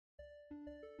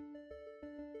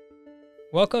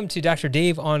Welcome to Dr.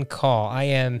 Dave on Call. I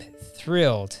am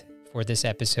thrilled for this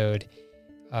episode.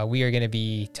 We are going to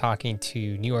be talking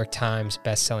to New York Times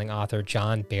bestselling author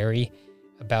John Barry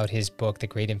about his book, The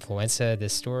Great Influenza, the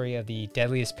story of the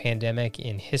deadliest pandemic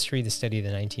in history, the study of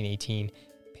the 1918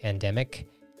 pandemic.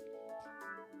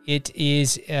 It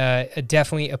is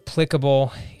definitely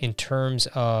applicable in terms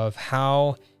of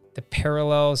how the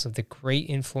parallels of the Great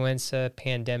Influenza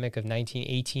pandemic of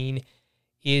 1918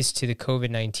 is to the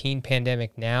COVID-19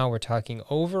 pandemic now. We're talking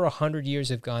over 100 years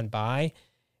have gone by,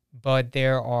 but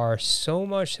there are so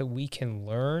much that we can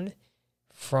learn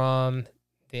from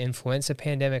the influenza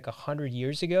pandemic 100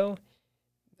 years ago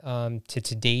to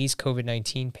today's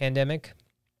COVID-19 pandemic.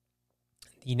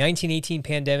 The 1918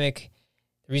 pandemic,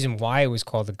 the reason why it was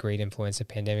called the Great Influenza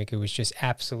Pandemic, it was just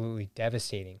absolutely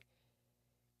devastating.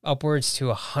 Upwards to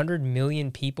 100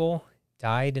 million people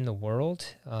died in the world.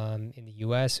 In the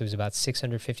U.S., it was about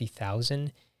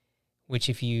 650,000, which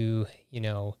if you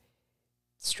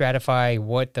stratify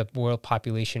what the world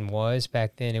population was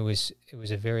back then, it was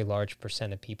a very large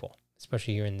percent of people,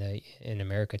 especially here in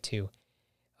America too.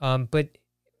 But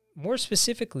more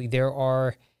specifically, there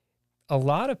are a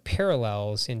lot of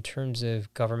parallels in terms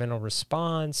of governmental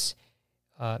response,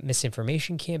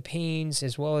 misinformation campaigns,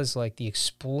 as well as like the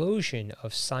explosion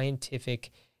of scientific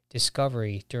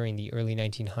discovery during the early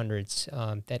 1900s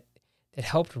that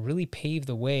helped really pave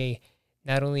the way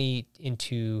not only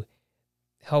into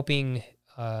helping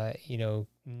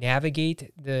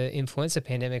navigate the influenza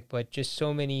pandemic, but just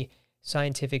so many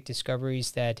scientific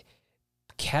discoveries that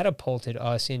catapulted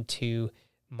us into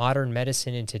modern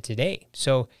medicine into today.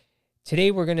 So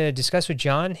today we're going to discuss with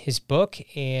John his book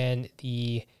and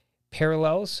the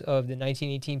parallels of the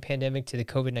 1918 pandemic to the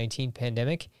COVID-19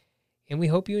 pandemic. And we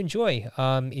hope you enjoy.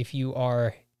 If you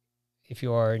are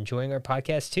enjoying our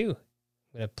podcast too,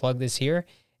 I'm going to plug this here.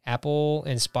 Apple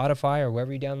and Spotify or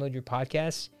wherever you download your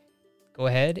podcasts, go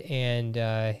ahead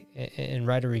and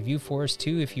write a review for us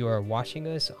too. If you are watching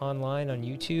us online on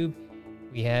YouTube,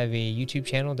 we have a YouTube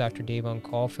channel, Dr. Dave on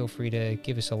Call. Feel free to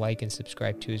give us a like and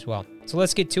subscribe to as well. So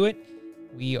let's get to it.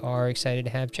 We are excited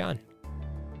to have John.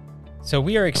 So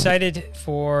we are excited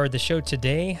for the show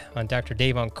today on Dr.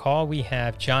 Dave on Call. We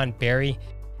have John Barry.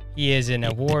 He is an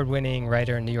award-winning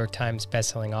writer and New York Times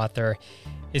bestselling author.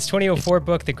 His 2004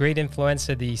 book, The Great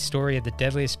Influenza, the story of the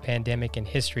deadliest pandemic in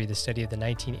history, the study of the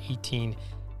 1918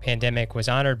 pandemic, was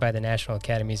honored by the National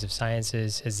Academies of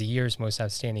Sciences as the year's most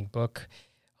outstanding book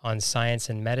on science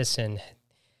and medicine.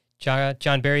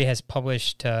 John Barry has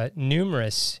published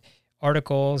numerous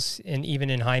articles and even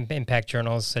in high-impact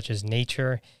journals such as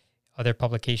Nature, other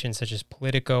publications such as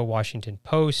Politico, Washington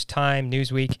Post, Time,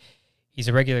 Newsweek. He's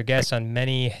a regular guest on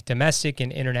many domestic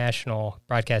and international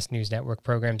broadcast news network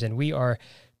programs, and we are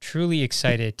truly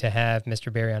excited to have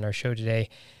Mr. Barry on our show today.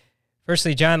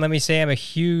 Firstly, John, let me say I'm a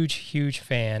huge, huge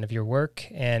fan of your work,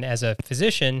 and as a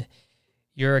physician,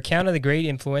 your account of the Great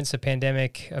Influenza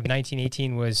Pandemic of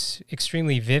 1918 was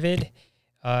extremely vivid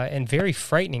and very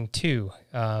frightening too.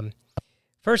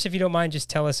 First, if you don't mind, just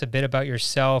tell us a bit about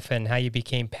yourself and how you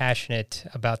became passionate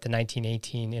about the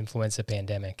 1918 influenza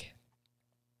pandemic.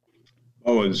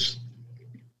 When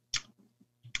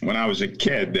I was a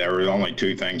kid, there were only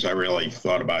two things I really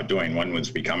thought about doing. One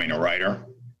was becoming a writer,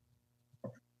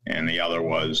 and the other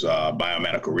was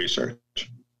biomedical research.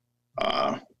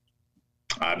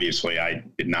 Obviously, I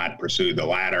did not pursue the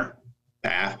latter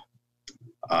path,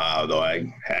 though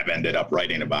I have ended up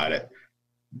writing about it.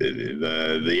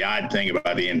 The odd thing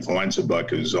about the influenza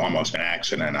book is almost an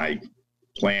accident. I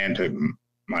planned to,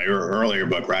 my earlier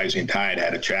book, Rising Tide,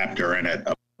 had a chapter in it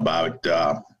about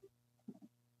the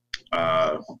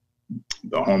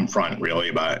home front, really,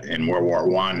 about in World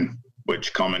War I,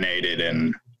 which culminated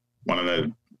in one of the,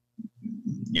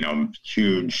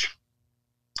 huge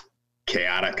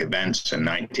chaotic events in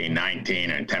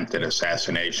 1919, an attempted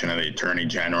assassination of the Attorney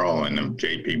General and of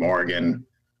J.P. Morgan,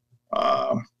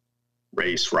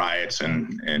 race riots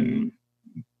in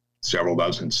several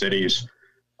dozen cities,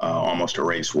 almost a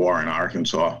race war in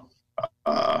Arkansas,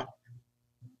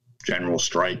 general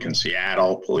strike in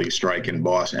Seattle, police strike in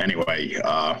Boston. Anyway,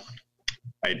 I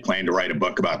had planned to write a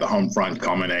book about the home front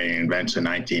culminating events in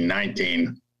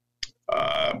 1919.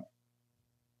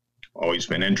 Always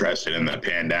been interested in the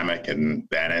pandemic, and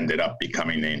that ended up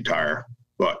becoming the entire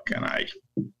book, and I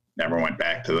never went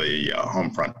back to the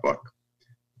home front book.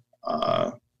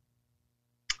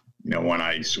 When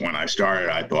I started,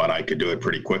 I thought I could do it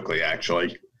pretty quickly,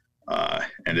 actually.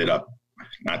 Ended up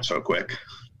not so quick,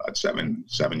 about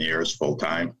seven years full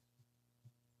time.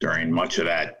 During much of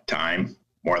that time,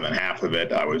 more than half of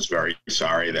it, I was very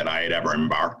sorry that I had ever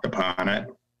embarked upon it.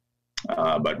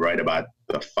 But right about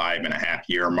the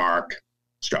 5.5-year mark,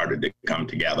 started to come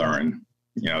together, and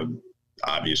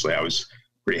obviously I was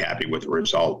pretty happy with the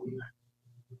result.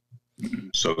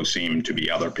 So seemed to be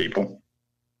other people.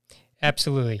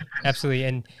 Absolutely.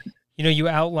 And you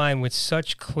outline with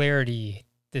such clarity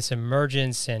this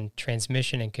emergence and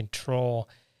transmission and control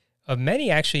of many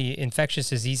actually infectious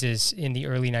diseases in the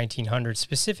early 1900s,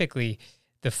 specifically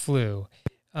the flu.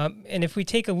 And if we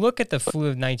take a look at the flu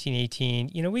of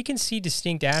 1918, we can see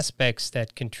distinct aspects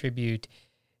that contribute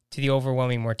to the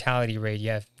overwhelming mortality rate.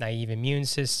 You have naive immune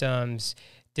systems,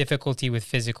 difficulty with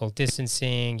physical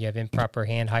distancing, you have improper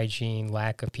hand hygiene,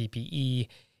 lack of PPE,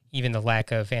 even the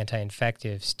lack of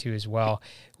anti-infectives too as well,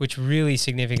 which really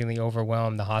significantly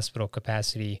overwhelmed the hospital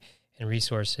capacity and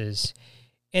resources.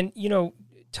 And,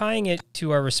 tying it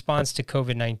to our response to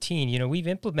COVID-19, we've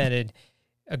implemented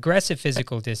aggressive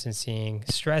physical distancing,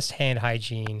 stressed hand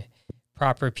hygiene,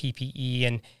 proper PPE,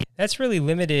 and that's really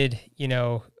limited,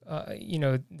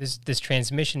 this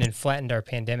transmission and flattened our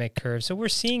pandemic curve. So we're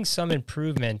seeing some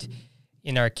improvement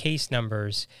in our case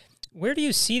numbers. Where do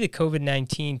you see the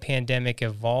COVID-19 pandemic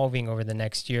evolving over the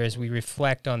next year as we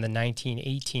reflect on the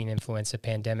 1918 influenza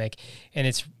pandemic and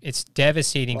its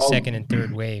devastating second and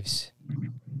third waves?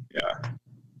 Yeah.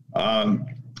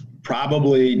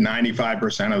 Probably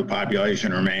 95% of the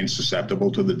population remains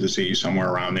susceptible to the disease,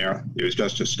 somewhere around there. There was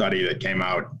just a study that came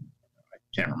out, I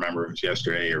can't remember if it was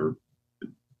yesterday or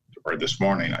this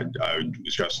morning. I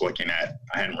was just looking at,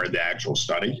 I hadn't read the actual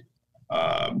study,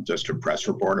 just a press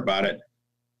report about it,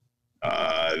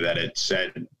 that it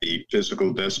said the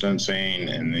physical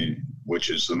distancing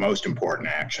which is the most important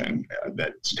action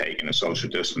that's taken, is social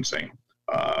distancing.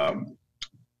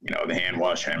 The hand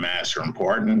wash and masks are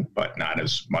important, but not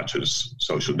as much as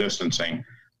social distancing,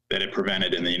 that it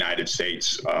prevented in the United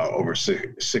States over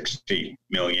 60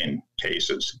 million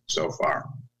cases so far,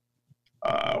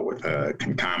 with a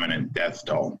concomitant death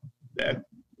toll that,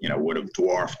 would have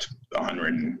dwarfed the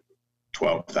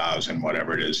 112,000,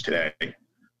 whatever it is today.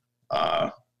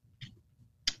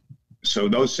 So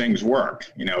those things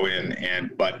work,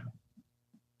 but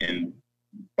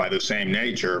by the same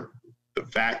nature, the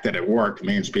fact that it worked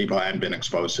means people hadn't been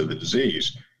exposed to the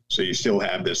disease. So you still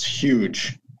have this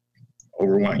huge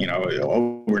over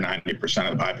 90%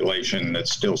 of the population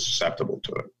that's still susceptible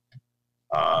to it.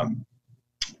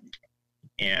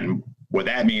 And what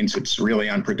that means, it's really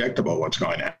unpredictable what's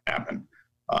going to happen.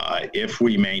 If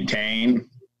we maintain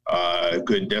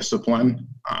good discipline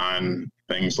on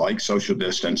things like social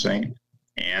distancing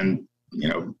and,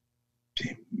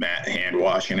 hand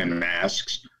washing and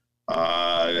masks,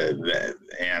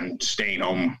 and staying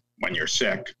home when you're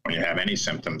sick, when you have any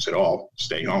symptoms at all,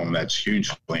 stay home. That's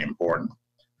hugely important.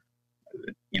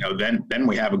 Then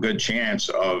we have a good chance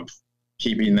of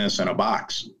keeping this in a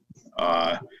box.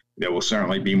 There will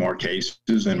certainly be more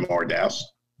cases and more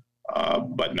deaths.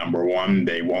 But number one,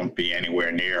 they won't be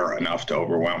anywhere near enough to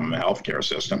overwhelm the healthcare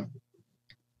system.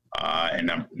 And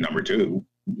number two,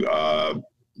 the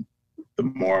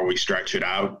more we stretch it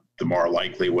out, the more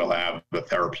likely we'll have the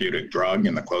therapeutic drug,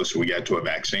 and the closer we get to a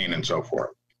vaccine and so forth.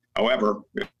 However,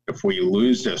 if we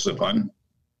lose discipline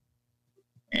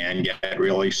and get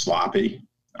really sloppy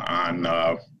on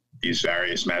these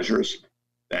various measures,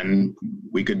 then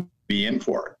we could be in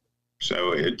for it.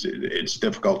 So it's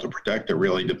difficult to predict. It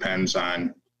really depends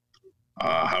on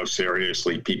how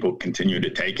seriously people continue to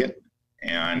take it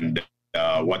and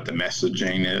what the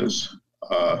messaging is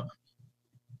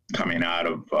coming out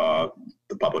of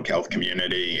the public health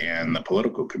community and the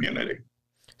political community.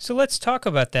 So let's talk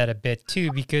about that a bit too,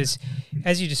 because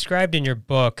as you described in your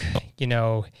book,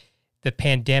 the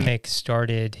pandemic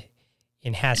started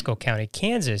in Haskell County,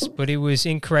 Kansas, but it was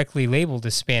incorrectly labeled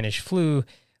as Spanish flu,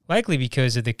 likely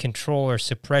because of the control or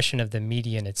suppression of the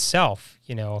media in itself.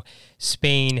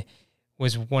 Spain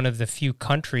was one of the few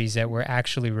countries that were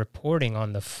actually reporting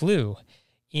on the flu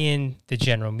in the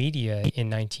general media in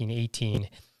 1918.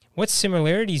 What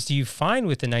similarities do you find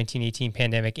with the 1918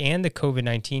 pandemic and the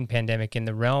COVID-19 pandemic in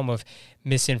the realm of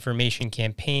misinformation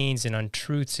campaigns and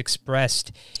untruths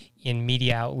expressed in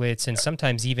media outlets and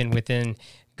sometimes even within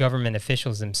government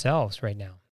officials themselves right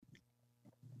now?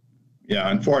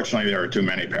 Yeah, unfortunately, there are too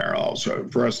many parallels. So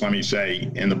first, let me say,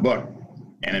 in the book,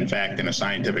 and in fact, in a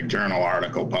scientific journal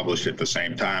article published at the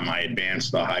same time, I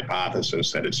advanced the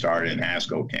hypothesis that it started in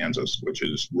Haskell, Kansas, which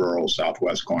is rural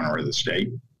southwest corner of the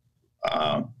state.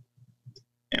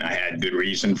 And I had good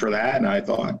reason for that, I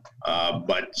thought.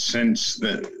 But since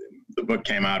the book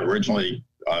came out originally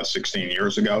 16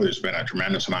 years ago, there's been a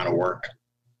tremendous amount of work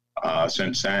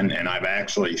since then, and I've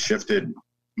actually shifted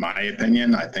my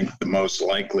opinion. I think the most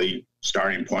likely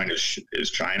starting point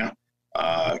is China.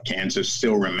 Kansas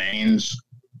still remains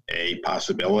a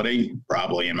possibility,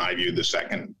 probably in my view, the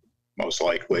second most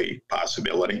likely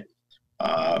possibility.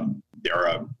 There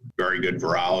are very good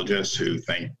virologists who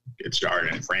think it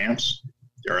started in France.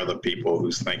 There are other people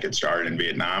who think it started in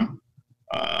Vietnam.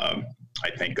 I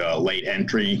think a late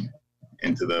entry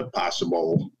into the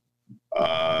possible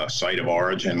site of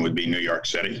origin would be New York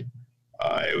City.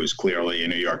 It was clearly in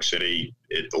New York City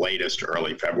at the latest,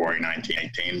 early February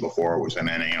 1918, before it was in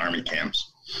NA Army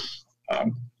camps.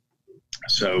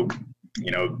 So,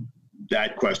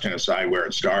 that question aside where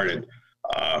it started,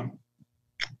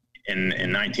 in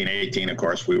 1918, of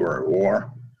course, we were at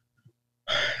war.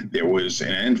 There was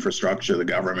an infrastructure the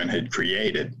government had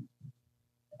created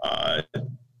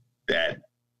that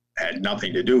had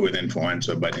nothing to do with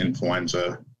influenza, but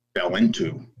influenza fell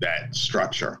into that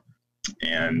structure.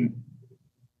 And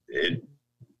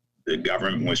the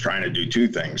government was trying to do two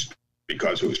things,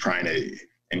 because it was trying to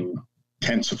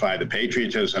intensify the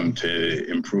patriotism to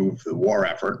improve the war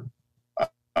effort.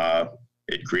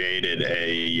 It created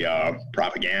a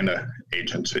propaganda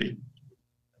agency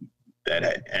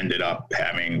that ended up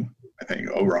having, I think,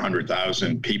 over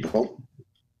 100,000 people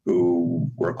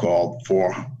who were called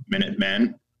 4-Minute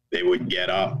Men. They would get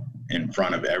up in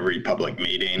front of every public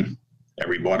meeting,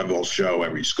 every vaudeville show,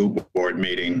 every school board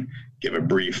meeting, give a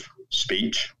brief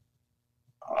speech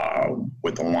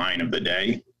with the line of the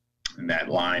day. And that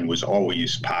line was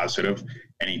always positive.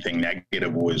 Anything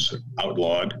negative was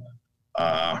outlawed.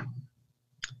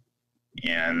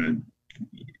 And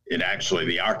it actually,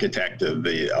 the architect of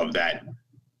that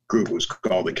group was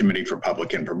called the Committee for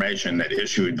Public Information, that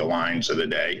issued the lines of the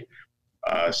day,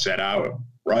 set out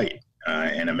right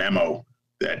in a memo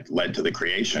that led to the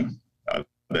creation of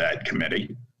that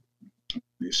committee.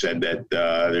 He said that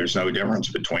there's no difference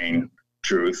between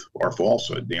truth or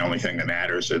falsehood. The only thing that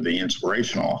matters is the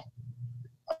inspirational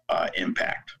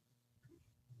impact.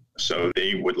 So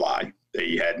they would lie.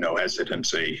 They had no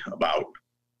hesitancy about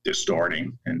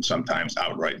distorting and sometimes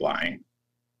outright lying.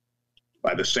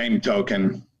 By the same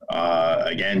token,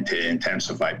 again, to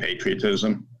intensify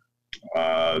patriotism,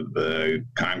 the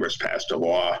Congress passed a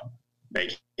law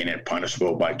making it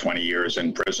punishable by 20 years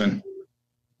in prison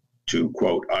to,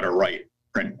 quote, utter, write,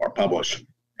 print, or publish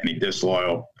any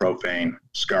disloyal, profane,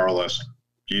 scurrilous,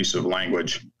 abusive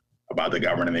language about the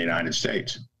government of the United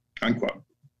States, unquote.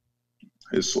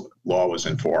 This law was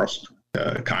enforced.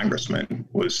 A congressman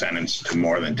was sentenced to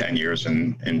more than 10 years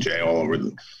in jail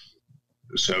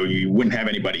so you wouldn't have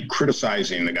anybody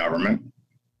criticizing the government,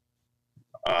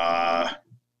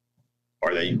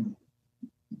 or they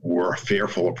were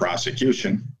fearful of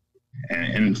prosecution.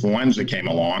 And influenza came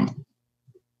along,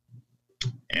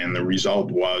 and the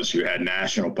result was you had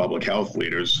national public health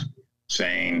leaders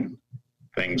saying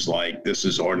things like, this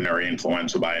is ordinary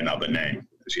influenza by another name.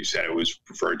 As you said, it was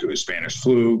referred to as Spanish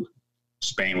flu.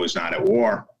 Spain was not at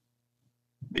war.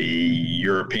 The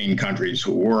European countries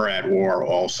who were at war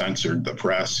all censored the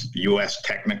press. The U.S.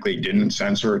 technically didn't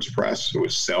censor its press. It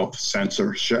was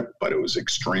self-censorship, but it was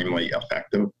extremely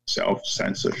effective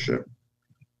self-censorship.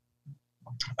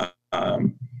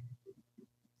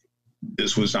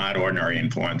 This was not ordinary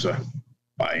influenza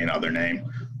by another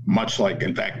name. Much like,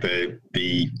 in fact,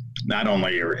 the not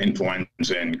only are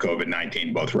influenza and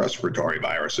COVID-19 both respiratory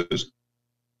viruses,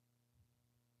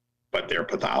 but their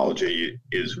pathology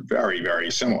is very,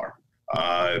 very similar.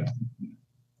 The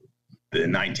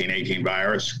 1918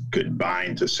 virus could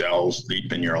bind to cells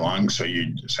deep in your lungs, so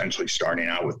you're essentially starting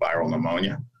out with viral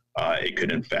pneumonia. It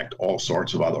could infect all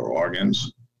sorts of other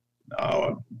organs.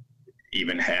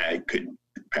 Could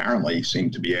apparently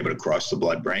seem to be able to cross the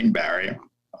blood-brain barrier.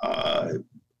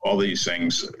 All these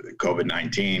things,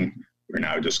 COVID-19, we're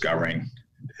now discovering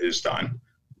is done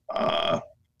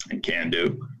and can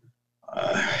do.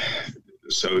 At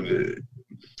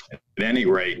any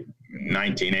rate,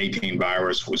 1918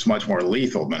 virus was much more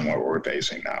lethal than what we're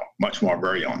facing now, much more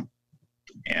virulent.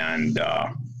 And,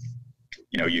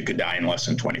 you could die in less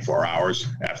than 24 hours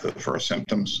after the first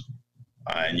symptoms.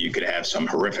 And you could have some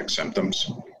horrific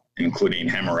symptoms, including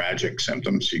hemorrhagic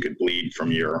symptoms. You could bleed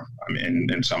from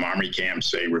in some army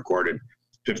camps, they recorded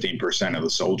 15% of the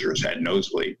soldiers had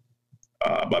nosebleed.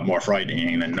 But more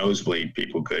frightening than nosebleed,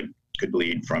 people could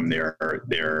bleed from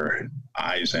their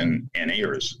eyes and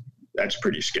ears. That's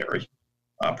pretty scary,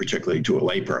 particularly to a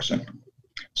layperson.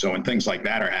 So when things like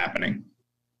that are happening,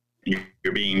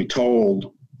 you're being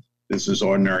told this is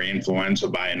ordinary influenza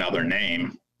by another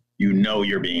name,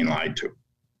 you're being lied to.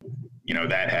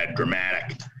 That had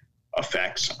dramatic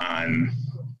effects on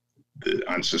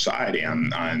society,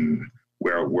 on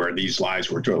where these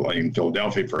lies were told. Like in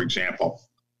Philadelphia, for example,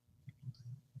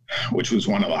 which was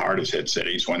one of the hardest hit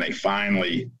cities, when they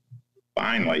finally,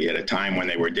 at a time when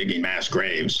they were digging mass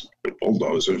graves with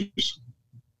bulldozers,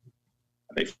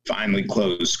 they finally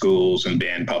closed schools and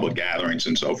banned public gatherings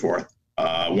and so forth.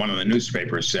 One of the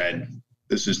newspapers said,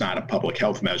 "This is not a public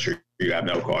health measure. You have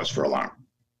no cause for alarm."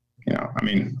 I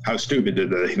mean, how stupid did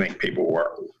they think people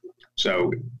were?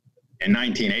 So in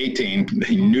 1918,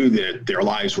 they knew that their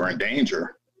lives were in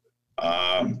danger.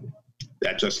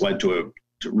 That just led to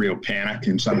real panic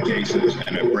in some cases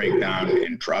and a breakdown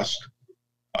in trust.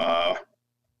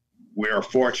 We're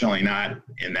fortunately not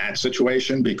in that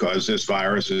situation because this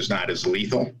virus is not as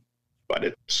lethal, but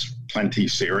it's plenty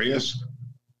serious.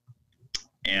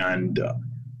 And,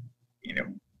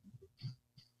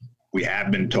 we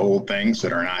have been told things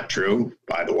that are not true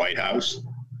by the White House.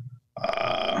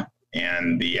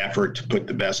 And the effort to put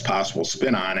the best possible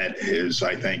spin on it has,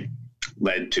 I think,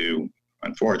 led to,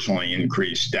 unfortunately,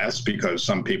 increased deaths because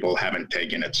some people haven't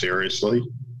taken it seriously,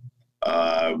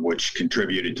 which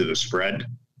contributed to the spread.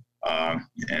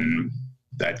 And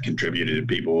that contributed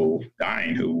to people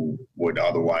dying who would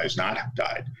otherwise not have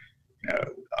died.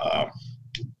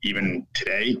 Even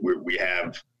today, we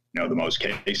have, the most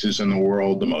cases in the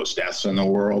world, the most deaths in the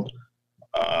world.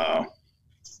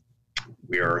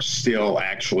 We are still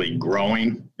actually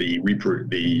growing. The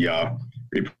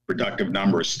reproductive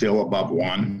number is still above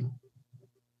 1.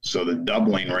 So the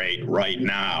doubling rate right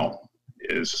now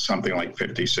is something like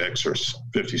 56 or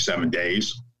 57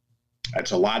 days.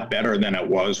 That's a lot better than it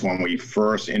was when we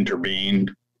first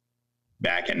intervened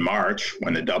back in March,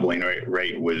 when the doubling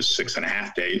rate was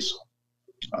 6.5 days.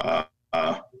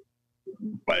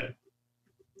 But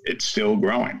it's still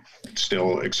growing. It's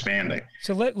still expanding.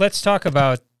 So let's talk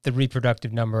about the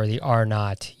reproductive number, the R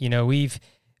naught. We've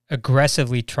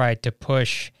aggressively tried to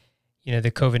push,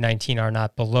 the COVID-19 R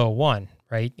naught below 1,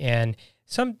 right? And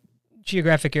some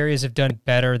geographic areas have done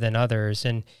better than others.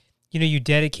 And, you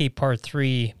dedicate part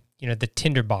 3, the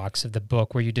tinderbox of the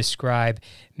book, where you describe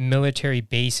military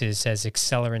bases as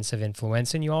accelerants of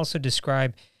influenza. And you also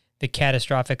describe the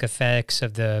catastrophic effects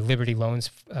of the Liberty Loans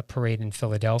parade in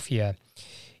Philadelphia.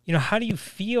 How do you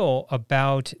feel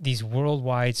about these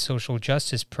worldwide social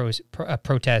justice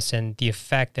protests and the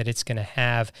effect that it's going to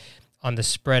have on the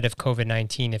spread of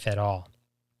COVID-19, if at all?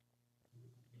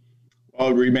 Well,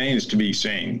 it remains to be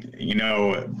seen.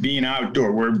 Being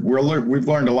outdoor, we've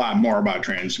learned a lot more about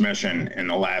transmission in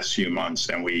the last few months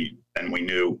than we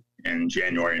knew in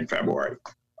January and February.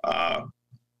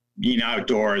 Being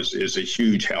outdoors is a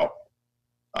huge help.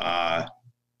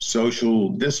 Social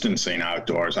distancing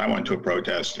outdoors. I went to a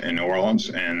protest in New Orleans,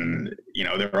 and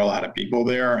there were a lot of people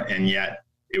there, and yet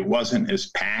it wasn't as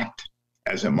packed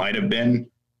as it might have been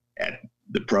at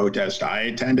the protest I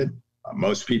attended.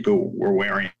 Most people were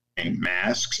wearing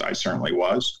masks. I certainly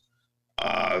was.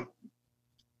 That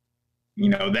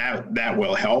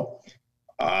will help.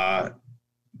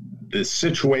 The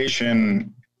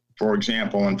situation, for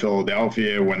example, in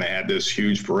Philadelphia, when they had this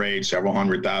huge parade, several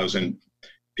 100,000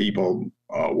 people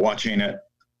watching it,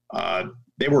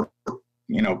 they were,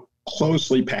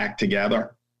 closely packed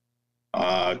together,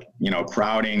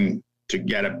 crowding to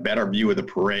get a better view of the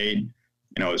parade,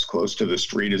 as close to the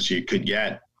street as you could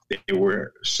get. They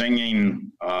were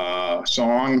singing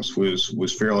songs,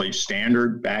 was fairly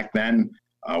standard back then.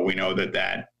 We know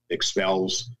that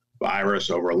expels virus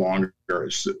over a longer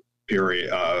period,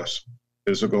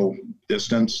 physical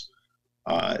distance.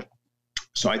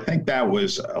 So I think that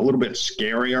was a little bit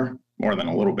scarier, more than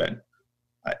a little bit.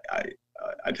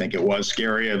 I think it was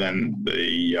scarier than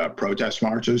the protest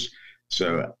marches.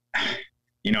 So,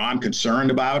 I'm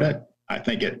concerned about it. I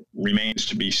think it remains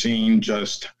to be seen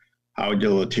just how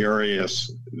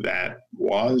deleterious that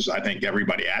was. I think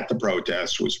everybody at the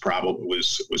protest was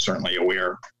certainly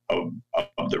aware of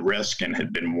the risk and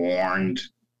had been warned,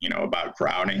 about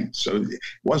crowding. So it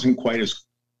wasn't quite as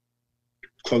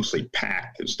closely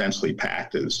packed, as densely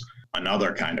packed as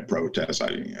another kind of protest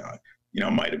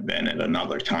might have been at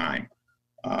another time.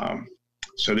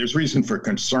 So there's reason for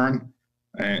concern,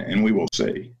 and we will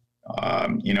see.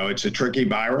 It's a tricky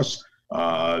virus.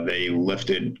 They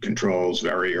lifted controls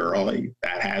very early.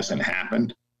 That hasn't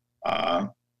happened.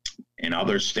 In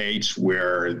other states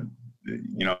where,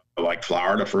 like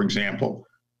Florida, for example,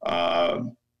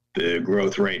 the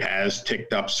growth rate has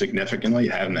ticked up significantly.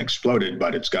 It hasn't exploded,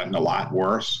 but it's gotten a lot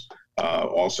worse.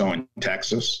 Also in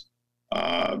Texas.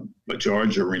 But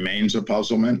Georgia remains a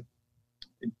puzzlement.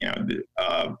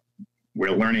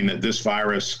 We're learning that this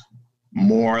virus,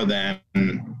 more than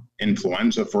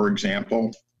influenza, for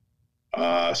example,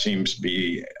 seems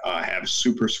to have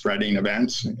super spreading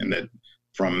events, and that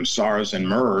from SARS and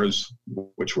MERS,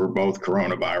 which were both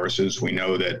coronaviruses, we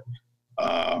know that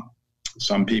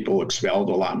Some people expelled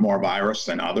a lot more virus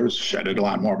than others, shedded a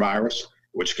lot more virus,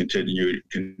 which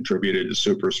contributed to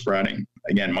super spreading.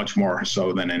 Again, much more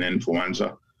so than in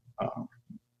influenza.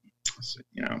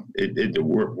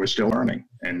 We're still learning,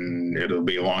 and it'll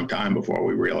be a long time before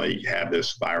we really have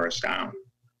this virus down.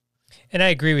 And I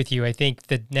agree with you. I think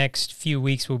the next few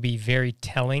weeks will be very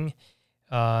telling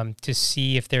to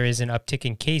see if there is an uptick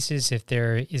in cases, if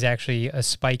there is actually a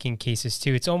spike in cases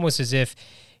too. It's almost as if,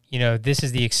 this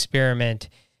is the experiment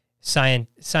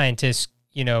scientists,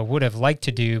 would have liked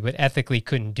to do, but ethically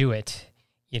couldn't do it,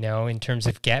 in terms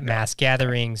of mass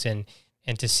gatherings and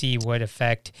to see what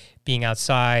effect being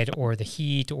outside or the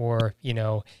heat or,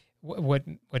 what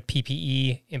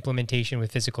PPE implementation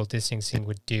with physical distancing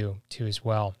would do too as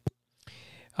well.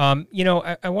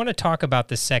 I want to talk about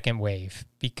the second wave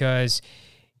because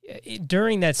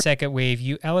during that second wave,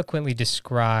 you eloquently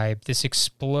described this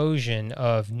explosion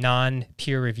of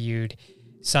non-peer-reviewed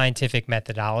scientific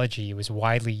methodology. It was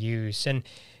widely used, and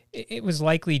it was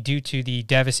likely due to the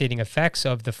devastating effects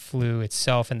of the flu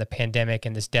itself and the pandemic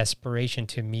and this desperation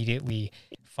to immediately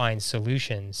find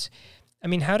solutions. I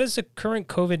mean, how does the current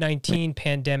COVID-19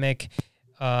 pandemic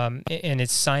and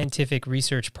its scientific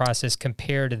research process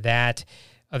compare to that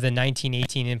of the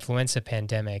 1918 influenza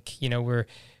pandemic? We're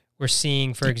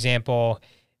seeing, for example,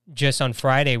 just on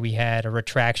Friday, we had a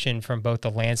retraction from both the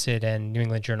Lancet and New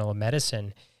England Journal of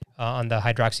Medicine on the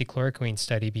hydroxychloroquine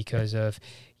study because of,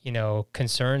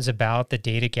 concerns about the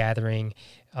data gathering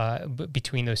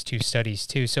between those two studies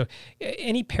too. So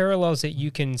any parallels that you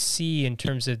can see in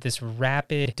terms of this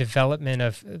rapid development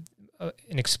of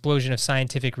an explosion of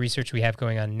scientific research we have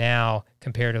going on now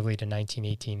comparatively to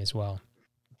 1918 as well?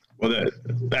 Well,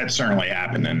 that certainly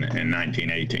happened in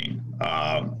 1918.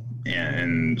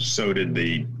 And so did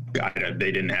they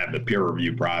didn't have the peer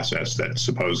review process that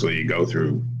supposedly you go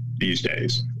through these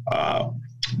days.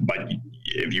 But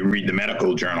if you read the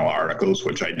medical journal articles,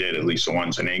 which I did, at least the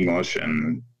ones in English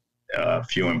and a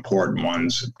few important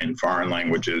ones in foreign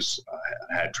languages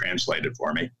had translated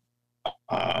for me,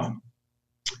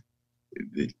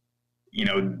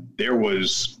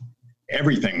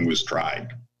 everything was tried.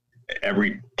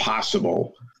 Every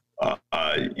possible,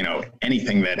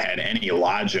 anything that had any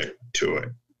logic to it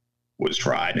was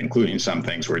tried, including some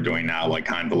things we're doing now, like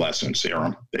convalescent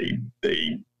serum.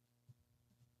 They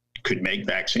could make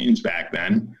vaccines back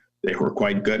then. They were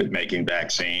quite good at making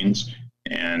vaccines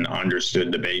and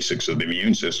understood the basics of the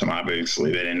immune system.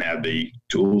 Obviously, they didn't have the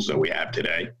tools that we have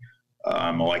today,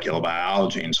 molecular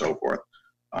biology and so forth.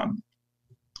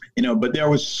 But there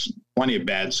was plenty of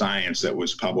bad science that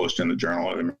was published in the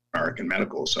Journal of the American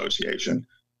Medical Association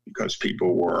because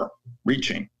people were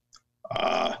reaching.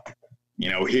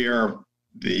 Here,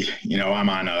 I'm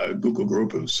on a Google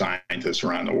group of scientists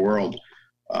around the world.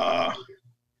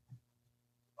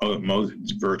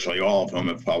 Virtually all of them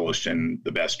have published in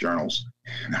the best journals.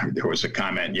 There was a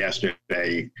comment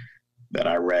yesterday that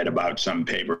I read about some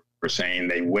paper saying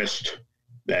they wished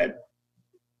that,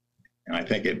 and I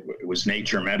think it was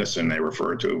Nature Medicine they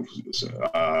refer to,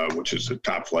 which is a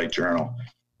top flight journal.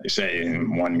 They say,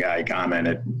 and one guy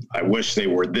commented, "I wish they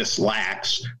were this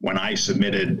lax when I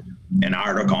submitted an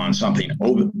article on something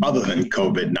other than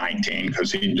COVID-19,"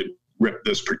 because he ripped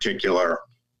this particular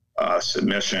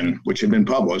submission, which had been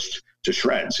published, to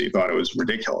shreds. He thought it was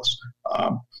ridiculous.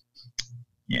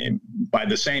 By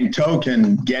the same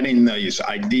token, getting these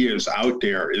ideas out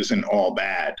there isn't all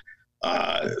bad.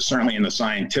 Certainly in the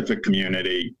scientific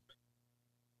community,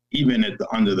 even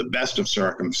under the best of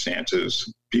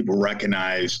circumstances, people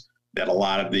recognize that a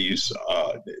lot of these,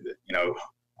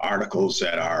 articles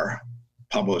that are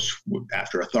published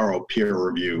after a thorough peer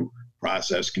review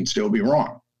process can still be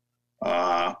wrong,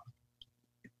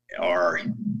 or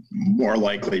more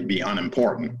likely be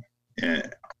unimportant.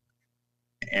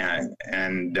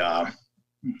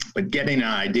 But getting an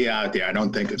idea out there, I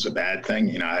don't think is a bad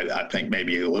thing. I think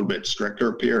maybe a little bit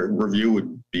stricter peer review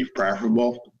would be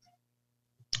preferable.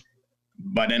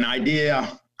 But an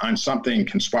idea on something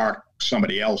can spark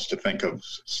somebody else to think of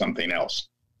something else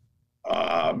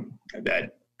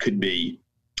that could be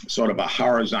sort of a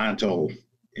horizontal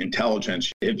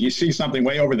intelligence. If you see something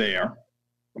way over there,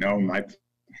 my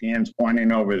hand's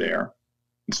pointing over there,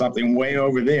 and something way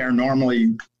over there,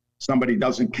 normally somebody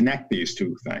doesn't connect these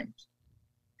two things.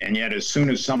 And yet, as soon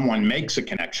as someone makes a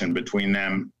connection between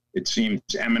them, it seems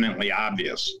eminently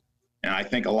obvious. And I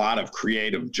think a lot of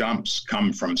creative jumps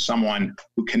come from someone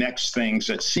who connects things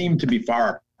that seem to be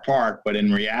far apart, but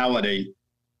in reality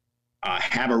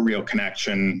have a real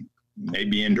connection,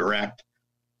 maybe indirect.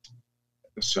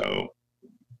 So,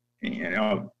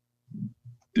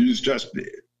 there's just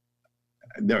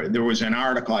there was an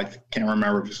article, I can't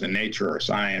remember if it's in Nature or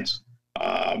Science,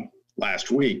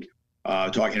 last week,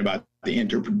 talking about the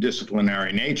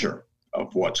interdisciplinary nature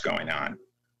of what's going on.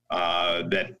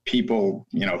 That people,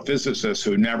 physicists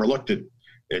who never looked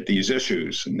at these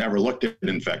issues, never looked at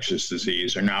infectious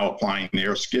disease, are now applying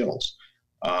their skills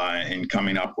in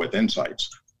coming up with insights,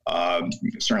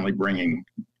 certainly bringing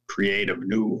creative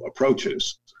new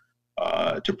approaches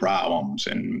to problems.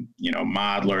 And,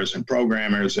 modelers and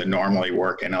programmers that normally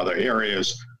work in other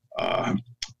areas are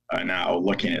now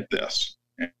looking at this.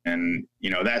 And,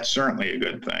 that's certainly a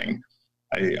good thing.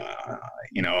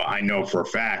 I know for a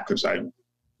fact, because I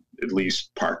at least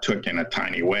partook in a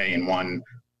tiny way in one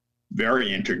very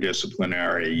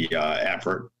interdisciplinary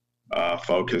effort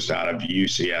focused out of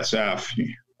UCSF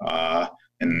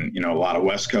and, a lot of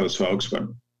West Coast folks, but,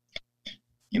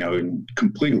 in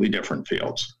completely different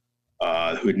fields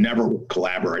who had never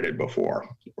collaborated before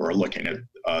or looking at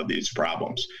these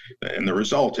problems. And the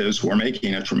result is we're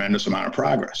making a tremendous amount of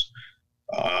progress.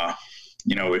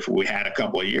 If we had a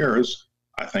couple of years,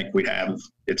 I think we'd have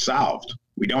it solved.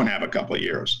 We don't have a couple of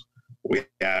years. We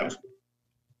have,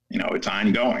 it's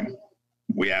ongoing.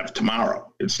 We have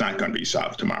tomorrow. It's not going to be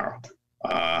solved tomorrow.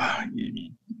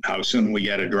 How soon we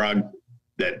get a drug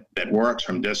that works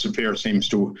from Remdesivir seems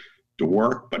to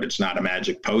work, but it's not a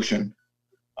magic potion.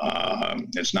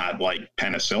 It's not like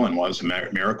penicillin was a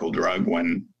miracle drug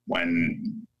when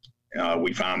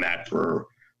we found that for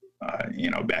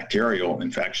bacterial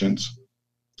infections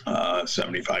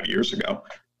 75 years ago.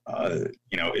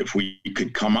 If we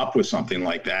could come up with something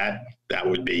like that, that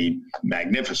would be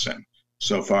magnificent.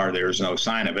 So far, there's no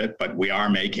sign of it, but we are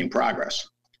making progress.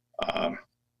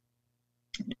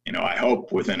 I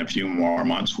hope within a few more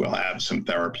months we'll have some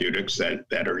therapeutics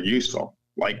that are useful,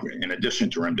 like in addition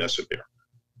to Remdesivir.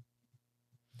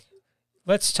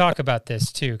 Let's talk about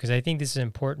this too, because I think this is an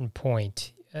important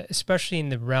point, especially in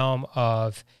the realm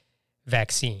of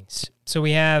vaccines. So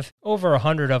we have over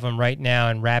 100 of them right now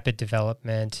in rapid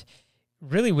development,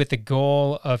 really with the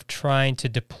goal of trying to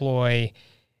deploy,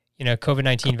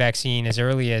 COVID-19 vaccine as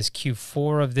early as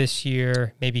Q4 of this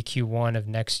year, maybe Q1 of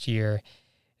next year.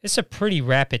 It's a pretty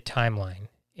rapid timeline.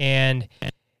 And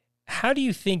how do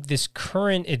you think this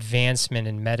current advancement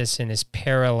in medicine is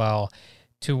parallel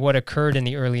to what occurred in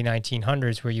the early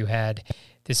 1900s, where you had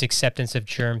this acceptance of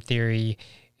germ theory,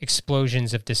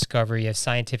 explosions of discovery of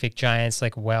scientific giants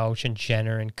like Welch and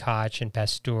Jenner and Koch and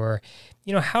Pasteur?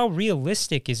 How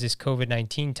realistic is this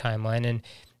COVID-19 timeline?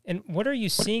 And what are you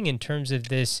seeing in terms of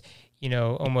this,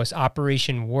 almost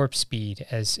Operation Warp Speed,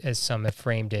 as some have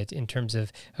framed it, in terms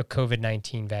of a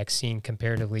COVID-19 vaccine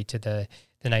comparatively to the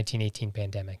 1918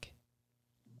 pandemic?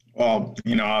 Well,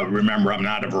 remember, I'm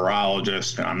not a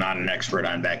virologist. I'm not an expert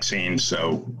on vaccines.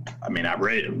 So, I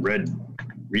read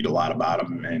a lot about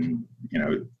them, and,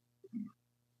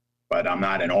 but I'm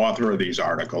not an author of these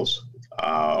articles.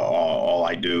 All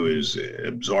I do is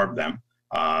absorb them.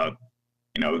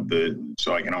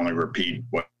 So I can only repeat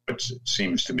what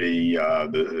seems to be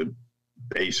the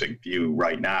basic view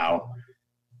right now.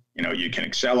 You can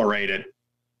accelerate it,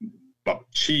 but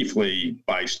chiefly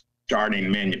by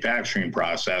starting manufacturing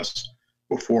process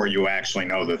before you actually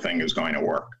know the thing is going to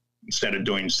work. Instead of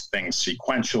doing things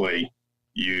sequentially,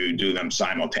 you do them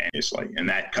simultaneously, and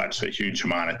that cuts a huge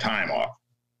amount of time off.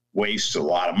 Wastes a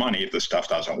lot of money if the stuff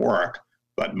doesn't work,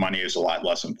 but money is a lot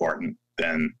less important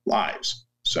than lives.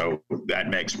 So that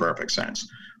makes perfect sense.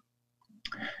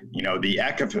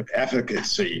 The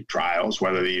efficacy trials,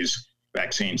 whether these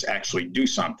vaccines actually do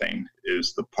something,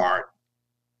 is the part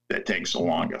that takes the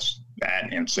longest,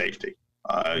 that and safety.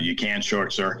 You can't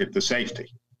short circuit the safety.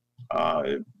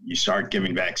 You start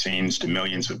giving vaccines to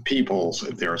millions of people, so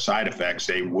if there are side effects,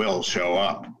 they will show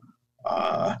up.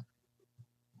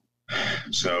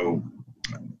 So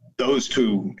those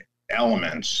two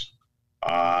elements,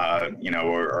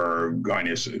 are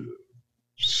going to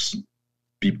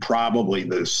be probably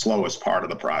the slowest part of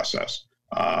the process.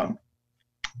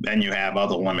 Then you have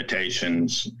other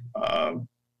limitations,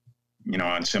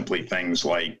 on simply things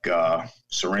like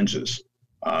syringes.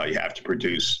 You have to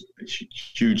produce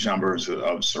huge numbers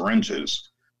of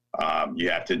syringes. You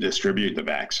have to distribute the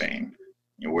vaccine.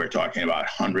 We're talking about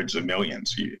hundreds of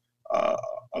millions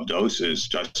of doses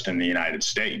just in the United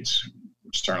States.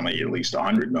 Certainly at least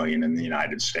 100 million in the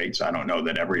United States. I don't know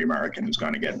that every American is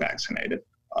going to get vaccinated,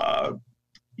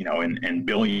 and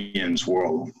billions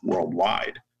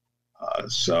worldwide.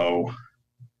 So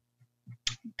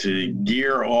to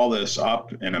gear all this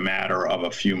up in a matter of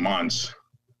a few months,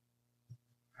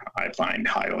 I find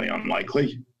highly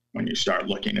unlikely when you start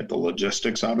looking at the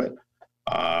logistics of it,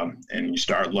 and you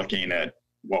start looking at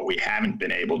what we haven't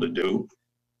been able to do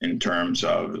in terms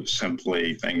of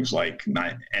simply things like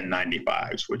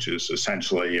N95s, which is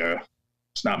essentially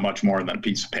it's not much more than a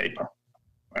piece of paper.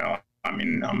 Well, I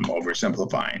mean, I'm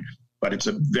oversimplifying, but it's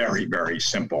a very, very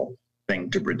simple thing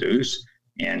to produce.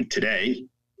 And today,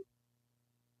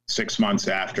 6 months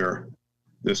after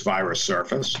this virus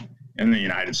surfaced in the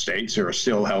United States, there are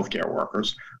still healthcare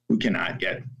workers who cannot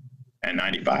get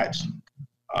N95s.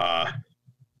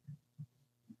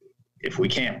 If we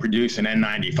can't produce an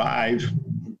N95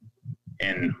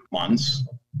 in months,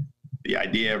 the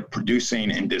idea of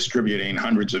producing and distributing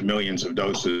hundreds of millions of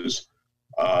doses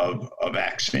of a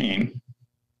vaccine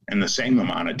in the same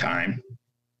amount of time,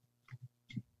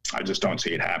 I just don't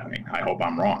see it happening. I hope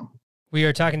I'm wrong. We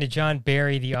are talking to John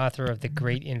Barry, the author of The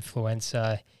Great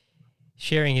Influenza,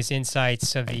 sharing his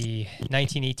insights of the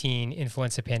 1918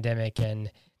 influenza pandemic and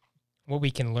what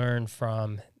we can learn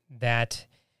from that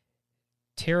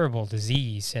terrible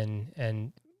disease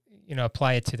and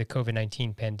apply it to the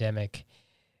COVID-19 pandemic.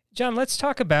 John, let's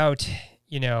talk about,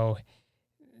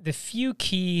 the few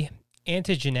key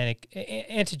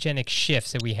antigenic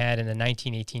shifts that we had in the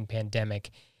 1918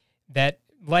 pandemic that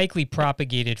likely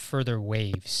propagated further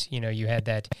waves. You had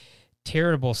that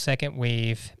terrible second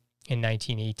wave in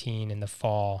 1918 in the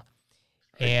fall,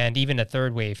 and even a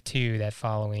third wave too, that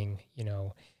following, in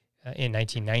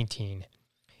 1919.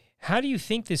 How do you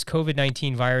think this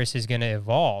COVID-19 virus is going to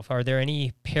evolve? Are there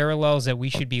any parallels that we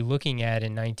should be looking at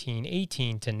in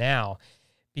 1918 to now?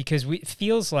 Because it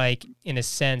feels like, in a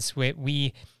sense,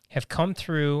 we have come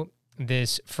through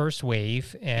this first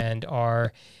wave and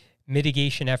our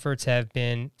mitigation efforts have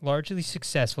been largely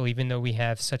successful, even though we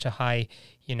have such a high,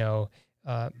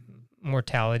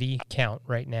 mortality count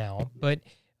right now. But,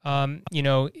 a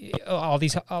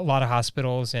lot of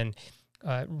hospitals and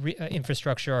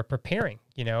infrastructure are preparing,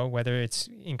 whether it's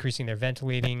increasing their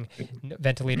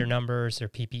ventilator numbers, their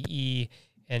PPE,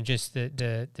 and just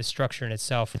the structure in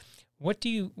itself. What do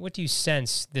you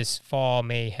sense this fall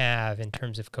may have in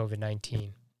terms of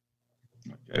COVID-19?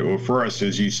 Okay, well, for us,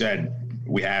 as you said,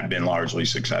 we have been largely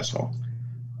successful.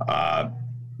 I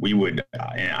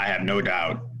have no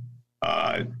doubt,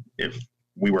 if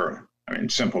we were,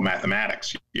 simple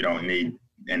mathematics, you don't need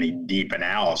any deep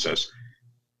analysis.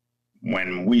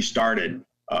 When we started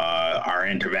our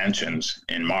interventions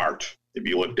in March, if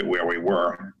you looked at where we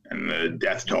were and the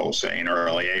death toll, say in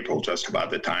early April, just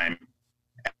about the time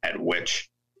at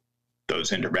which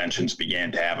those interventions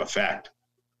began to have effect,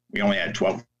 we only had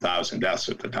 12,000 deaths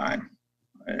at the time.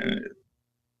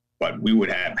 But we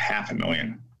would have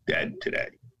 500,000 dead today,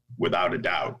 without a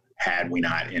doubt, had we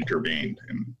not intervened.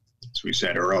 And as we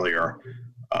said earlier,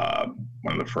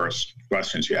 one of the first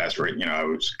questions you asked, I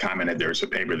was commented there's a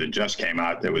paper that just came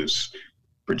out that was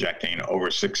projecting over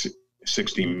 60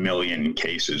 million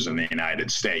cases in the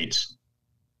United States,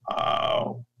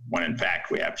 when in fact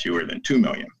we have fewer than 2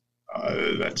 million.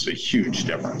 That's a huge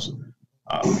difference,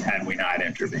 had we not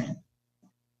intervened.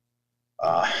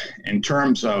 In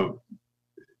terms of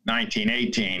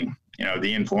 1918,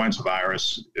 the influenza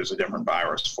virus is a different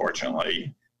virus,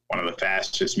 fortunately, one of the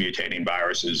fastest mutating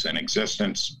viruses in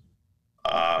existence.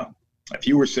 If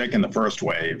you were sick in the first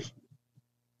wave,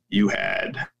 you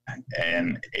had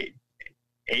an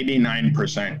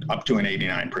 89%, up to an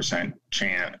 89%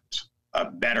 chance,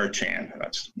 a better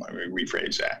chance, let me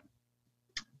rephrase that.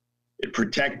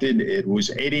 It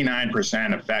was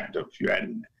 89% effective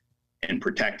in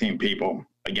protecting people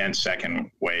against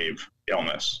second wave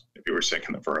illness if you were sick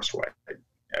in the first wave.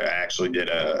 I actually did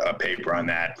a paper on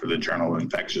that for the Journal of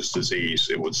Infectious Disease.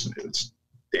 Its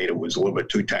data was a little bit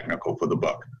too technical for the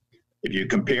book. If you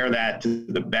compare that to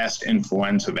the best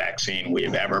influenza vaccine we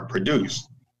have ever produced,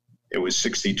 it was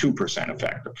 62%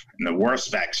 effective. And the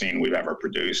worst vaccine we've ever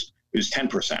produced was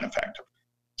 10% effective.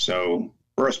 So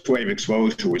first wave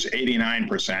exposure was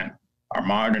 89%. Our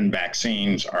modern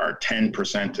vaccines are 10%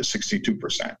 to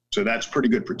 62%. So that's pretty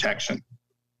good protection.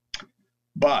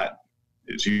 But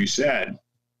as you said,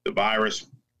 the virus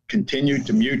continued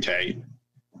to mutate,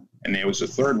 and there was a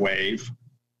third wave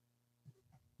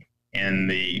in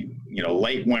the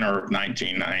late winter of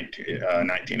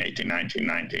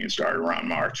 1919, started around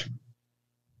March.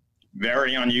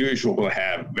 Very unusual to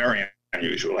have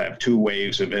two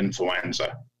waves of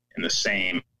influenza in the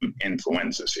same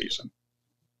influenza season.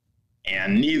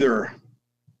 And neither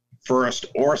first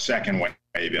or second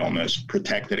wave illness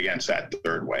protected against that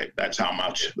third wave. That's how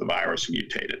much the virus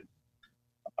mutated.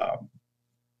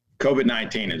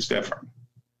 COVID-19 is different.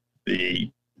 The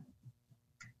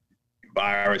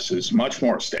virus is much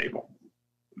more stable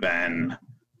than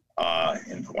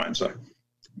influenza.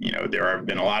 There have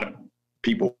been a lot of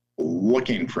people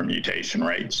looking for mutation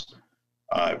rates.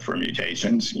 for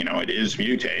mutations. It is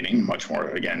mutating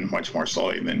much more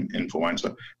slowly than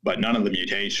influenza, but none of the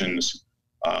mutations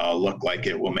look like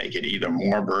it will make it either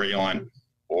more virulent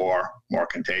or more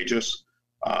contagious.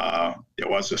 There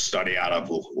was a study out of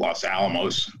Los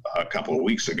Alamos a couple of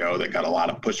weeks ago that got a lot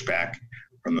of pushback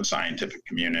from the scientific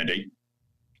community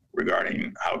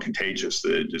regarding how contagious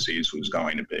the disease was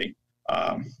going to be.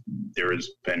 There has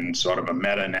been sort of a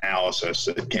meta-analysis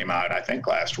that came out, I think,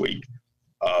 last week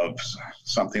of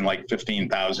something like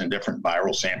 15,000 different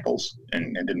viral samples,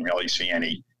 and didn't really see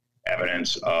any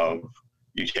evidence of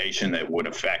mutation that would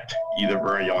affect either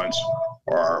virulence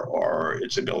or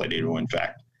its ability to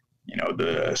infect.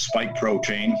 The spike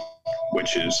protein,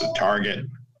 which is the target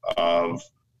of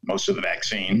most of the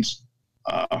vaccines,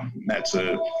 that's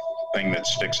a thing that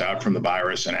sticks out from the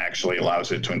virus and actually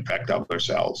allows it to infect other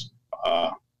cells.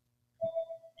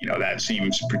 That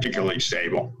seems particularly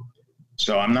stable.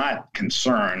 So I'm not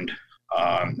concerned,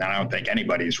 and I don't think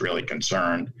anybody's really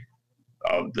concerned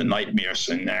of the nightmare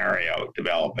scenario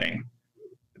developing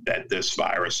that this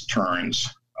virus turns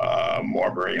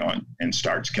more virulent and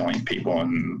starts killing people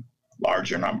in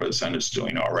larger numbers than it's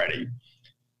doing already.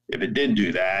 If it did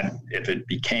do that, if it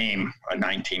became a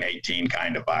 1918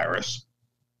 kind of virus,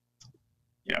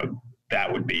 that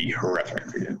would be horrific.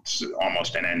 It's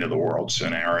almost an end of the world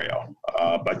scenario.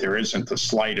 But there isn't the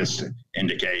slightest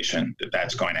indication that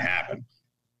that's going to happen.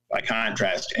 By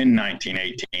contrast, in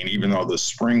 1918, even though the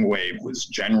spring wave was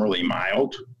generally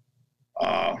mild,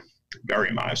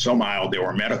 very mild, so mild there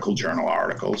were medical journal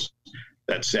articles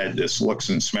that said this looks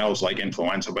and smells like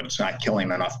influenza, but it's not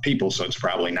killing enough people, so it's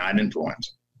probably not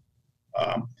influenza.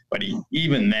 But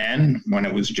even then, when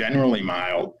it was generally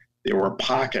mild, there were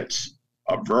pockets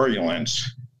of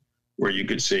virulence where you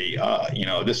could see,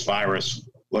 this virus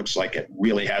looks like it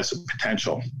really has the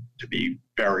potential to be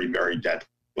very, very deadly.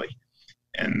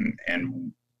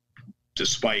 And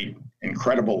despite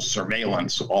incredible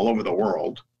surveillance all over the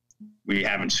world, we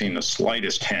haven't seen the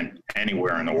slightest hint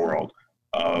anywhere in the world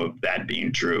of that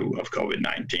being true of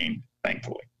COVID-19,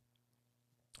 thankfully.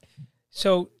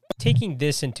 So taking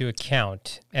this into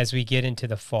account as we get into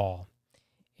the fall,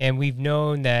 and we've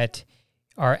known that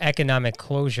our economic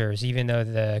closures, even though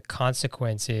the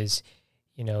consequences,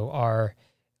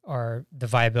 are the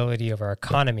viability of our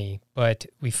economy, but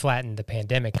we flattened the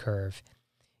pandemic curve.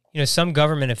 Some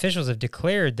government officials have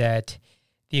declared that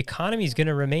the economy is going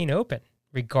to remain open,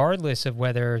 regardless of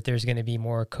whether there's going to be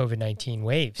more COVID-19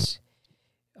 waves.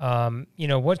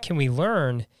 What can we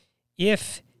learn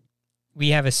if we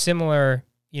have a similar,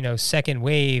 second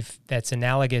wave that's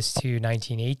analogous to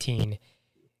 1918?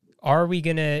 Are we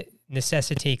going to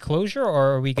necessitate closure,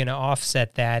 or are we going to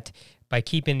offset that by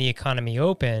keeping the economy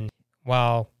open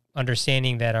while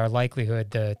understanding that our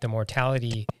likelihood, the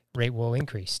mortality rate will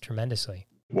increase tremendously?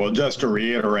 Well, just to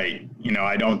reiterate,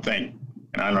 I don't think,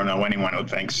 and I don't know anyone who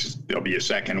thinks there'll be a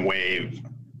second wave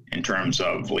in terms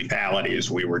of lethality, as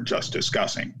we were just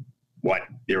discussing. What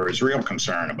there is real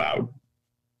concern about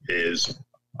is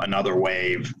another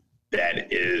wave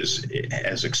that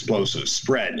has explosive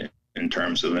spread in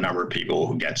terms of the number of people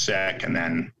who get sick, and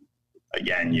then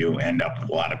again you end up with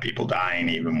a lot of people dying,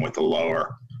 even with a low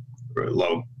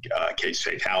case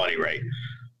fatality rate.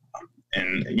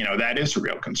 And that is a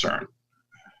real concern.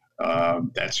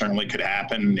 That certainly could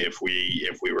happen if we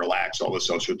relax all the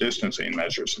social distancing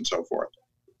measures and so forth.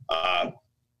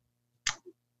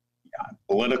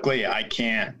 Politically, I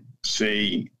can't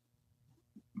see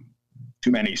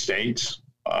too many states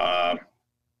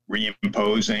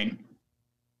reimposing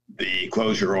the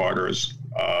closure orders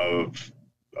of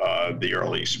the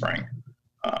early spring.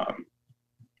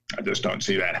 I just don't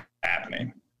see that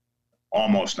happening,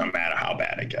 almost no matter how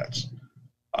bad it gets.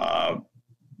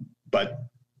 But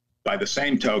by the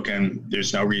same token,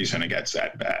 there's no reason it gets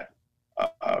that bad.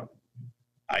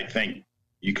 I think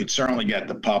you could certainly get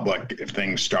the public, if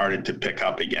things started to pick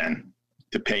up again,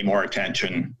 to pay more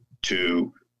attention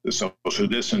to the social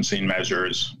distancing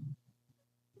measures,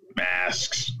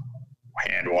 masks,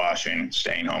 hand washing,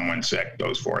 staying home when sick,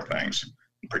 those four things,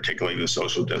 particularly the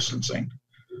social distancing.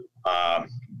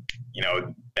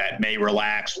 That may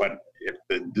relax, but if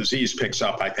the disease picks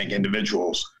up, I think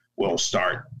individuals will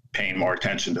start paying more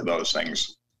attention to those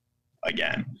things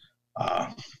again.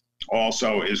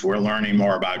 Also, as we're learning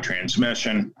more about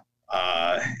transmission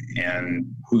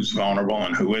and who's vulnerable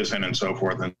and who isn't and so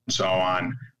forth and so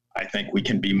on, I think we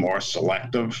can be more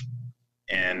selective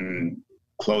in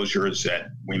closures that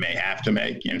we may have to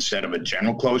make. Instead of a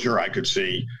general closure, I could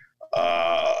see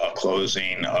a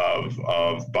closing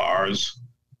of bars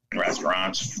and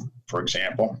restaurants, for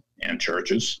example, and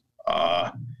churches,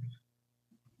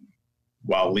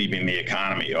 while leaving the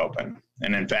economy open.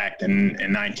 And in fact, in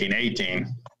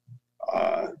 1918,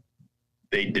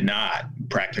 they did not,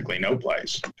 practically no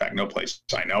place, in fact, no place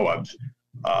I know of,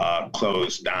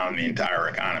 closed down the entire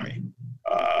economy.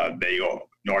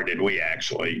 Nor did we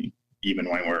actually, even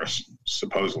when we were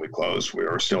supposedly closed, we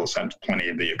were still sent plenty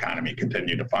of the economy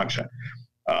continued to function.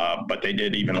 But they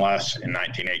did even less in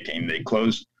 1918. They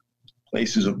closed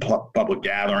places of public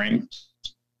gatherings,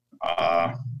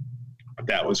 but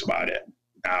that was about it.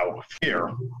 Now,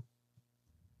 fear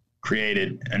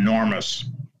created enormous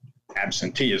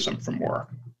absenteeism from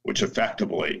work, which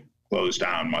effectively closed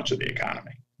down much of the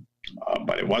economy.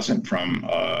 But it wasn't from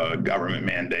a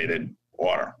government-mandated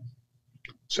order.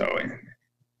 So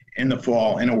in the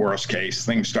fall, in a worst case,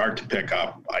 things start to pick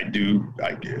up.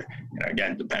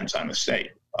 Again, depends on the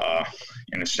state.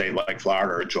 In a state like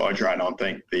Florida or Georgia, I don't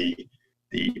think the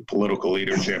political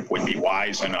leadership would be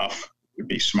wise enough, would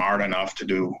be smart enough to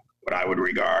do what I would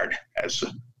regard as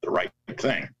the right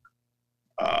thing.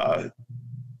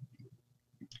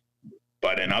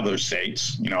 But in other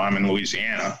states, I'm in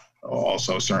Louisiana,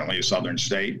 also certainly a southern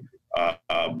state,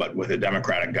 but with a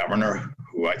Democratic governor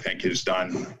who I think has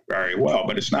done very well.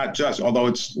 But it's not just, although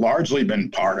it's largely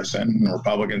been partisan, and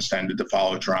Republicans tended to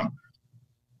follow Trump.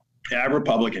 You have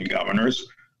Republican governors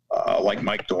like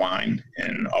Mike DeWine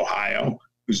in Ohio,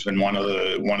 who's been one of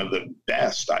the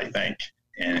best, I think,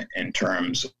 in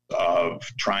terms of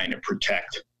trying to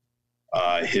protect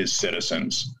his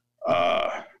citizens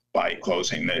by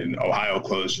closing. Ohio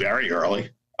closed very early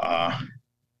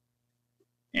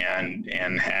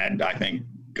and had, I think,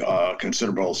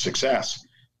 considerable success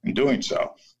in doing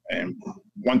so. And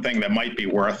one thing that might be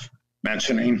worth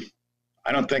mentioning,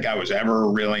 I don't think I was ever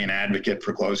really an advocate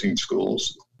for closing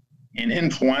schools. In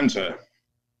influenza,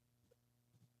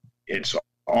 it's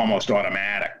almost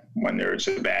automatic when there's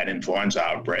a bad influenza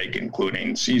outbreak,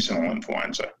 including seasonal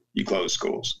influenza, you close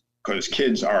schools because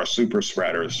kids are super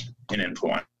spreaders in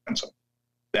influenza.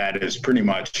 That is pretty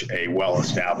much a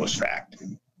well-established fact.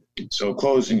 So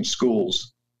closing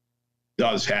schools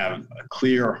does have a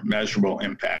clear, measurable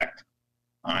impact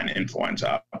on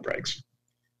influenza outbreaks.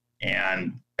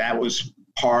 And that was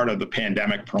part of the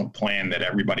pandemic plan that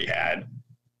everybody had.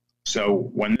 So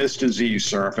when this disease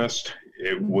surfaced,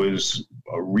 it was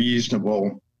a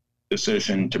reasonable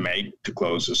decision to make to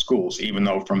close the schools, even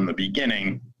though from the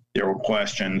beginning there were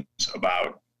questions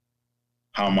about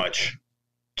how much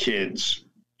kids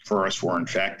first were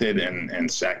infected and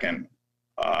second,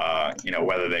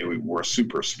 whether they were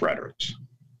super spreaders.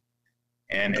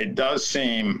 And it does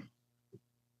seem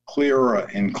clearer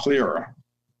and clearer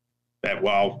that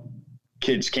while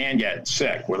kids can get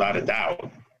sick without a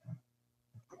doubt,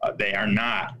 they are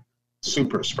not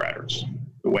super spreaders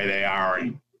the way they are.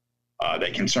 And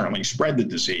they can certainly spread the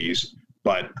disease,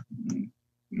 but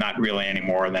not really any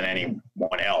more than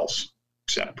anyone else,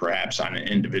 except perhaps on an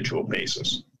individual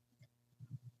basis.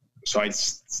 So I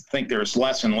think there's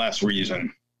less and less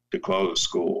reason to close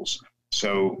schools.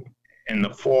 So in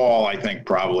the fall, I think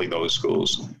probably those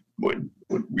schools would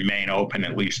remain open,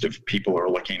 at least if people are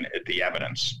looking at the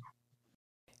evidence.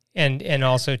 And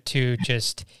also to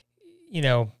just,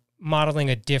 modeling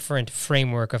a different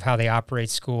framework of how they operate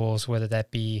schools, whether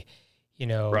that be,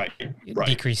 right.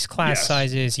 decreased class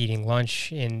sizes, eating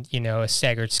lunch in, a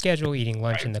staggered schedule, eating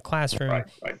lunch in the classroom,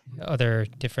 other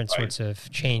different sorts of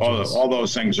changes. All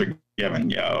those things are given.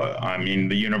 Yeah. I mean,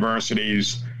 the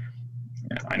universities,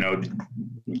 I know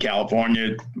in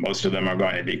California, most of them are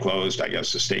going to be closed. I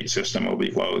guess the state system will be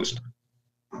closed.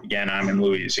 Again, I'm in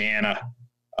Louisiana.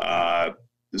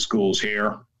 The schools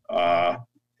here,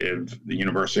 if the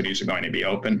universities are going to be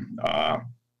open,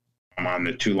 I'm on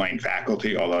the Tulane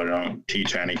faculty, although I don't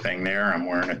teach anything there. I'm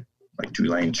wearing a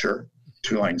Tulane shirt.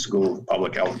 Tulane School of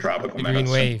Public Health and Tropical Medicine.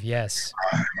 Green Wave, yes.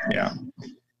 Yeah.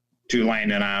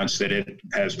 Tulane announced that it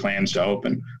has plans to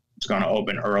open. It's going to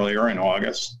open earlier in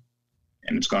August,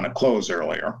 and it's going to close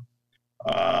earlier,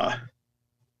 I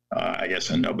guess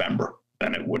in November,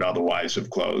 than it would otherwise have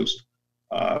closed.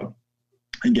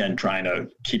 Again, trying to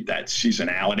keep that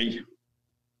seasonality,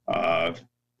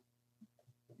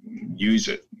 use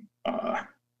it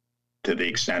to the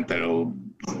extent that it'll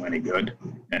do any good.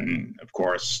 And of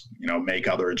course, make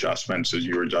other adjustments as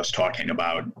you were just talking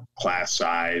about class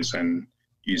size and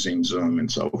using Zoom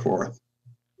and so forth.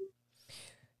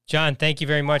 John, thank you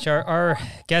very much. Our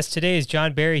guest today is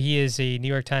John Barry. He is a New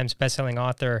York Times bestselling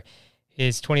author.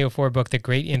 His 2004 book, The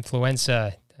Great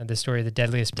Influenza, the story of the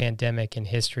deadliest pandemic in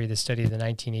history, the study of the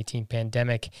 1918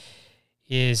 pandemic,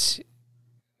 is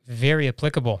very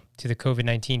applicable to the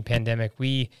COVID-19 pandemic.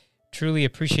 We truly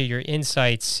appreciate your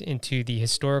insights into the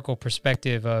historical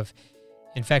perspective of,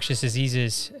 infectious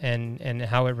diseases and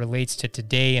how it relates to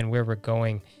today and where we're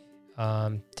going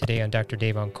today on Dr.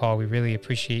 Dave on Call. We really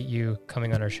appreciate you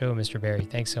coming on our show, Mr. Berry.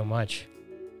 Thanks so much.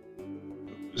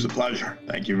 It was a pleasure.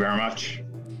 Thank you very much.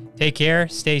 Take care.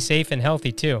 Stay safe and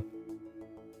healthy, too.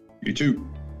 You too.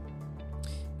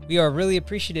 We are really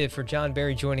appreciative for John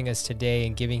Berry joining us today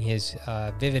and giving his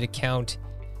vivid account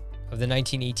of the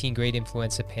 1918 Great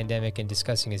Influenza Pandemic and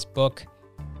discussing his book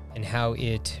and how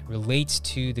it relates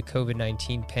to the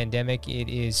COVID-19 pandemic. It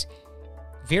is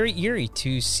very eerie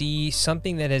to see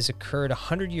something that has occurred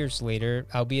 100 years later,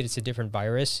 albeit it's a different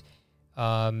virus,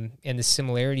 and the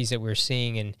similarities that we're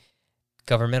seeing in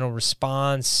governmental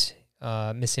response,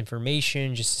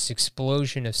 misinformation, just this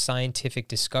explosion of scientific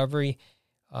discovery.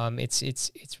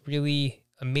 It's really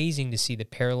amazing to see the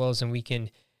parallels, and we can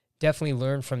definitely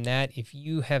learn from that. If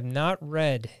you have not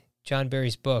read John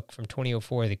Berry's book from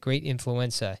 2004, The Great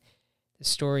Influenza, the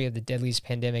story of the deadliest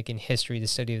pandemic in history, the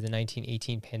study of the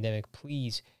 1918 pandemic,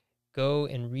 please go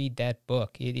and read that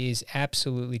book. It is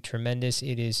absolutely tremendous.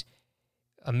 It is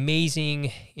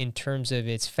amazing in terms of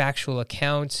its factual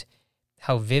account,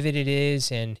 how vivid it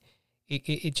is, and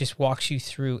it just walks you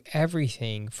through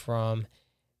everything from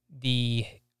the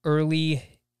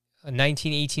early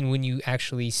 1918 when you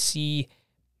actually see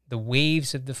the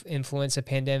waves of the influenza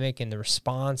pandemic and the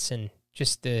response and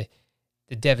just the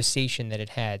devastation that it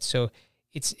had. So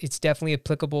it's definitely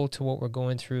applicable to what we're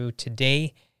going through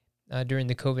today during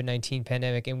the COVID-19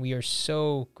 pandemic, and we are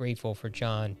so grateful for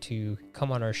John to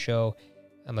come on our show.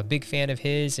 I'm a big fan of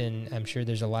his, and I'm sure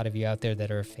there's a lot of you out there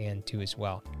that are a fan too as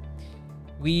well.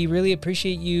 We really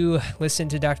appreciate you listening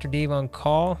to Dr. Dave on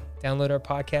Call. Download our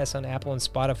podcast on Apple and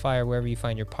Spotify or wherever you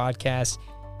find your podcasts.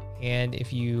 And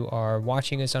if you are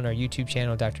watching us on our YouTube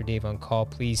channel, Dr. Dave on Call,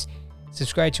 please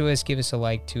subscribe to us, give us a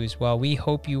like too as well. We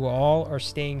hope you all are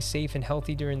staying safe and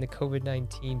healthy during the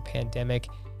COVID-19 pandemic,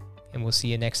 and we'll see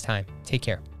you next time. Take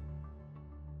care.